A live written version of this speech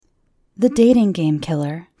The Dating Game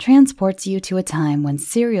Killer transports you to a time when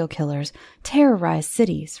serial killers terrorized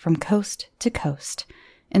cities from coast to coast.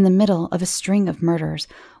 In the middle of a string of murders,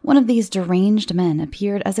 one of these deranged men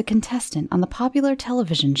appeared as a contestant on the popular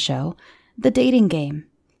television show, The Dating Game.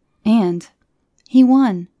 And he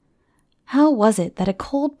won. How was it that a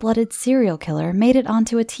cold-blooded serial killer made it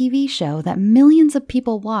onto a TV show that millions of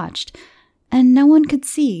people watched, and no one could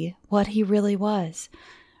see what he really was?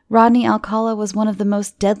 Rodney Alcala was one of the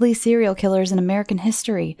most deadly serial killers in American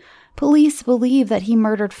history. Police believe that he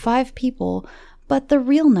murdered 5 people, but the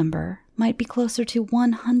real number might be closer to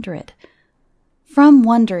 100. From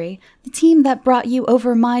Wondery, the team that brought you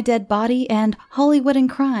Over My Dead Body and Hollywood and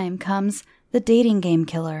Crime, comes The Dating Game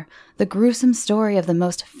Killer, the gruesome story of the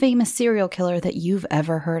most famous serial killer that you've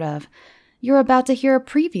ever heard of. You're about to hear a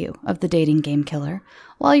preview of The Dating Game Killer.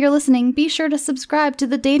 While you're listening, be sure to subscribe to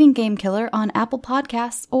The Dating Game Killer on Apple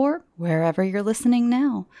Podcasts or wherever you're listening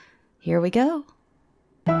now. Here we go.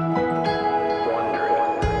 From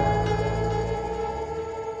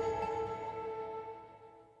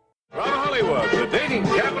Hollywood, the dating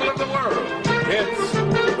capital of the world, it's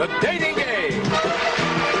The Dating Game.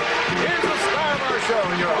 Here's the star of our show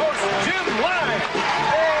and your host, Jim Lang.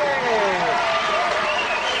 Hey!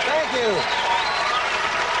 Thank you.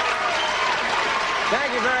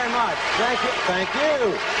 Thank you very much. Thank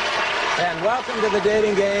you. And welcome to The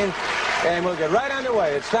Dating Game. And we'll get right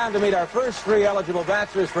underway. It's time to meet our first 3 eligible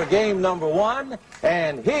bachelors for game number 1.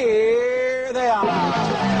 And here they are.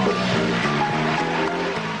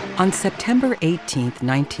 On September 18,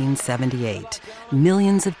 1978,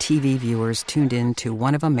 millions of TV viewers tuned in to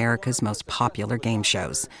one of America's most popular game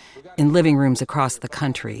shows. In living rooms across the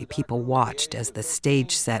country, people watched as the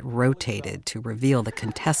stage set rotated to reveal the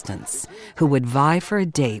contestants who would vie for a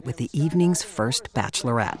date with the evening's first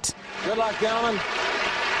bachelorette. Good luck, gentlemen.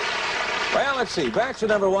 Well, let's see. Bachelor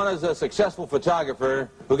number 1 is a successful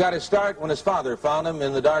photographer who got his start when his father found him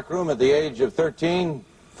in the dark room at the age of 13,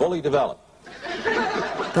 fully developed.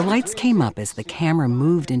 The lights came up as the camera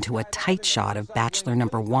moved into a tight shot of Bachelor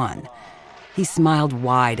number 1. He smiled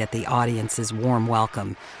wide at the audience's warm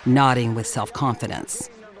welcome, nodding with self-confidence.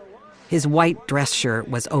 His white dress shirt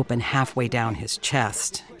was open halfway down his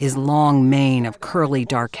chest. His long mane of curly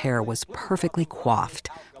dark hair was perfectly coiffed,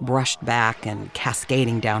 brushed back and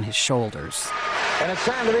cascading down his shoulders. And it's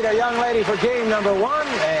time to meet our young lady for game number 1,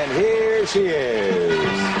 and here she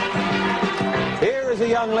is. Here is a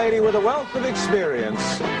young lady with a wealth of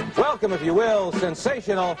experience. Welcome, if you will,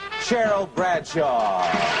 sensational Cheryl Bradshaw.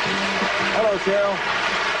 Hello, Cheryl.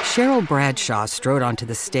 Cheryl Bradshaw strode onto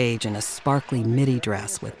the stage in a sparkly midi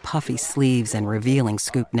dress with puffy sleeves and revealing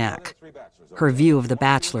scoop neck. Her view of the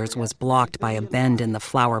bachelors was blocked by a bend in the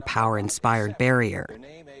Flower Power-inspired barrier.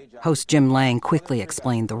 Host Jim Lang quickly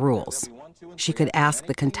explained the rules. She could ask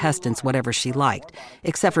the contestants whatever she liked,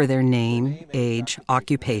 except for their name, age,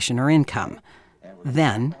 occupation, or income.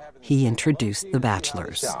 Then he introduced the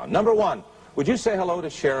bachelors. Number 1, would you say hello to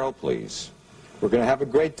Cheryl, please? We're going to have a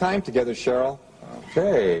great time together, Cheryl.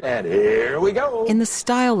 Okay, and here we go. In the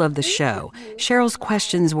style of the show, Cheryl's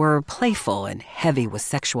questions were playful and heavy with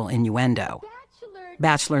sexual innuendo.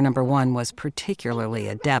 Bachelor number 1 was particularly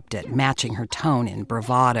adept at matching her tone in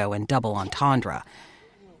bravado and double entendre.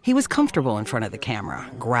 He was comfortable in front of the camera,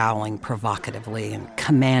 growling provocatively and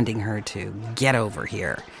commanding her to get over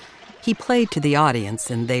here. He played to the audience,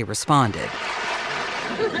 and they responded.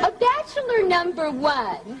 Bachelor number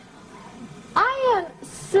 1, I am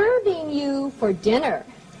serving you for dinner.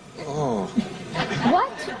 Oh.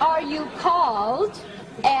 What are you called,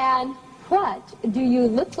 and what do you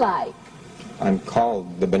look like? I'm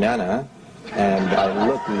called the Banana, and I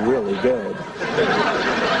look really good.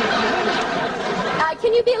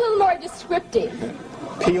 Can you be a little more descriptive?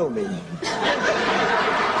 Peel me.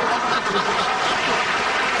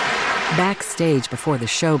 Backstage before the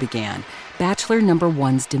show began, Bachelor number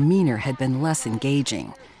 1's demeanor had been less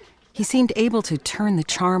engaging. He seemed able to turn the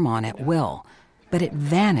charm on at will, but it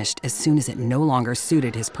vanished as soon as it no longer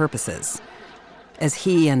suited his purposes. As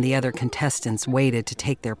he and the other contestants waited to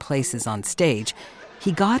take their places on stage,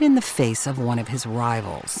 he got in the face of one of his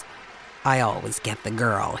rivals. "I always get the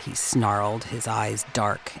girl," he snarled, his eyes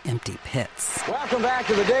dark, empty pits. Welcome back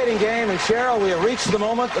to The Dating Game, and Cheryl, we have reached the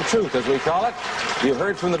moment of truth, as we call it. You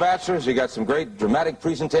heard from the bachelors, you got some great dramatic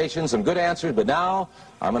presentations, some good answers, but now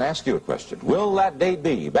I'm going to ask you a question. Will that date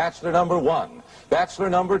be Bachelor number 1, Bachelor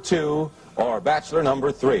number 2, or Bachelor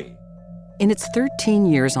number 3? In its 13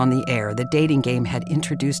 years on the air, The Dating Game had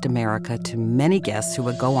introduced America to many guests who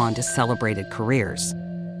would go on to celebrated careers.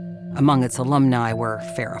 Among its alumni were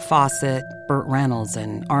Farrah Fawcett, Burt Reynolds,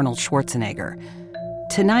 and Arnold Schwarzenegger.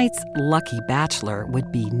 Tonight's lucky bachelor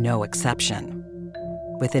would be no exception.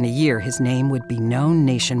 Within a year, his name would be known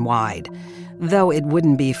nationwide, though it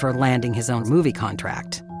wouldn't be for landing his own movie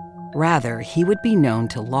contract. Rather, he would be known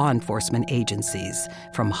to law enforcement agencies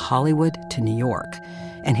from Hollywood to New York,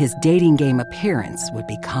 and his dating game appearance would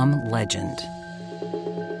become legend.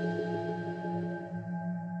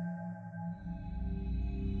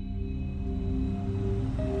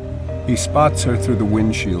 He spots her through the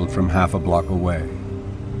windshield from half a block away.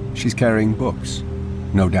 She's carrying books,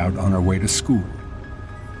 no doubt on her way to school.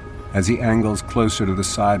 As he angles closer to the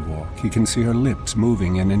sidewalk, he can see her lips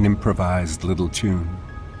moving in an improvised little tune.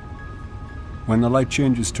 When the light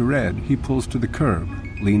changes to red, he pulls to the curb,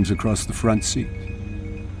 leans across the front seat.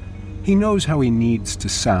 He knows how he needs to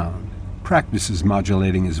sound, practices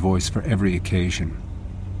modulating his voice for every occasion.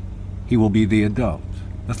 He will be the adult,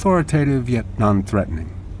 authoritative yet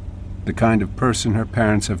non-threatening, the kind of person her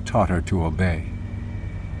parents have taught her to obey.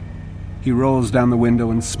 He rolls down the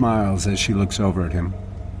window and smiles as she looks over at him.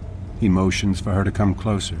 He motions for her to come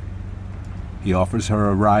closer. He offers her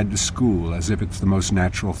a ride to school as if it's the most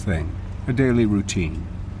natural thing, a daily routine.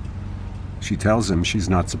 She tells him she's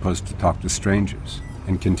not supposed to talk to strangers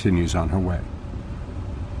and continues on her way.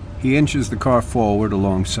 He inches the car forward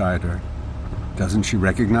alongside her. Doesn't she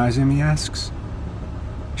recognize him, he asks.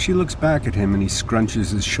 She looks back at him and he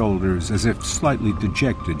scrunches his shoulders as if slightly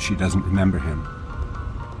dejected she doesn't remember him.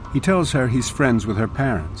 He tells her he's friends with her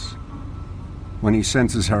parents. When he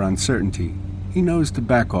senses her uncertainty, he knows to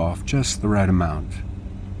back off just the right amount.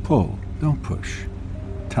 Pull, don't push.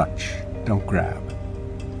 Touch, don't grab.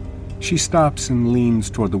 She stops and leans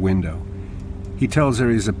toward the window. He tells her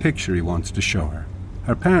he has a picture he wants to show her.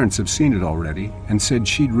 Her parents have seen it already and said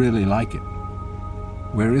she'd really like it.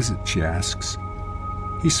 Where is it, she asks.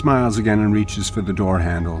 He smiles again and reaches for the door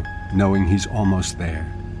handle, knowing he's almost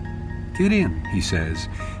there. Get in, he says,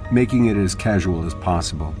 making it as casual as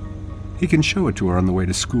possible. He can show it to her on the way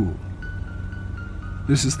to school.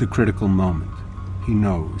 This is the critical moment. He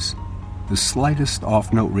knows. The slightest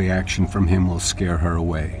off-note reaction from him will scare her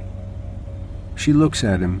away. She looks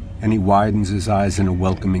at him, and he widens his eyes in a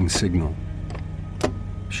welcoming signal.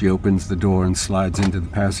 She opens the door and slides into the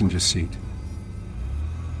passenger seat.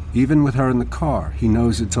 Even with her in the car, he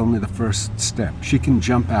knows it's only the first step. She can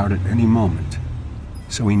jump out at any moment.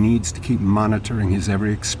 So he needs to keep monitoring his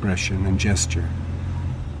every expression and gesture.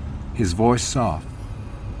 His voice soft.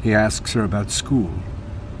 He asks her about school.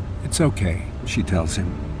 It's okay, she tells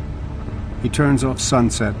him. He turns off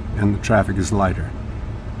Sunset and the traffic is lighter.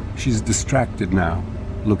 She's distracted now,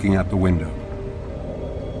 looking out the window.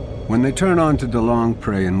 When they turn on to DeLong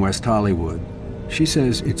Prairie in West Hollywood, she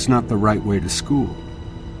says it's not the right way to school.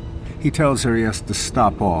 He tells her he has to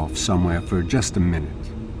stop off somewhere for just a minute.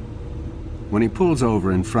 When he pulls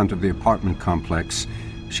over in front of the apartment complex,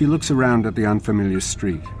 she looks around at the unfamiliar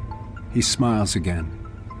street. He smiles again.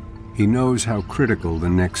 He knows how critical the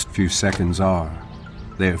next few seconds are.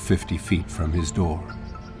 They're 50 feet from his door.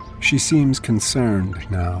 She seems concerned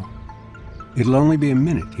now. It'll only be a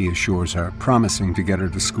minute, he assures her, promising to get her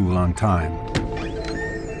to school on time.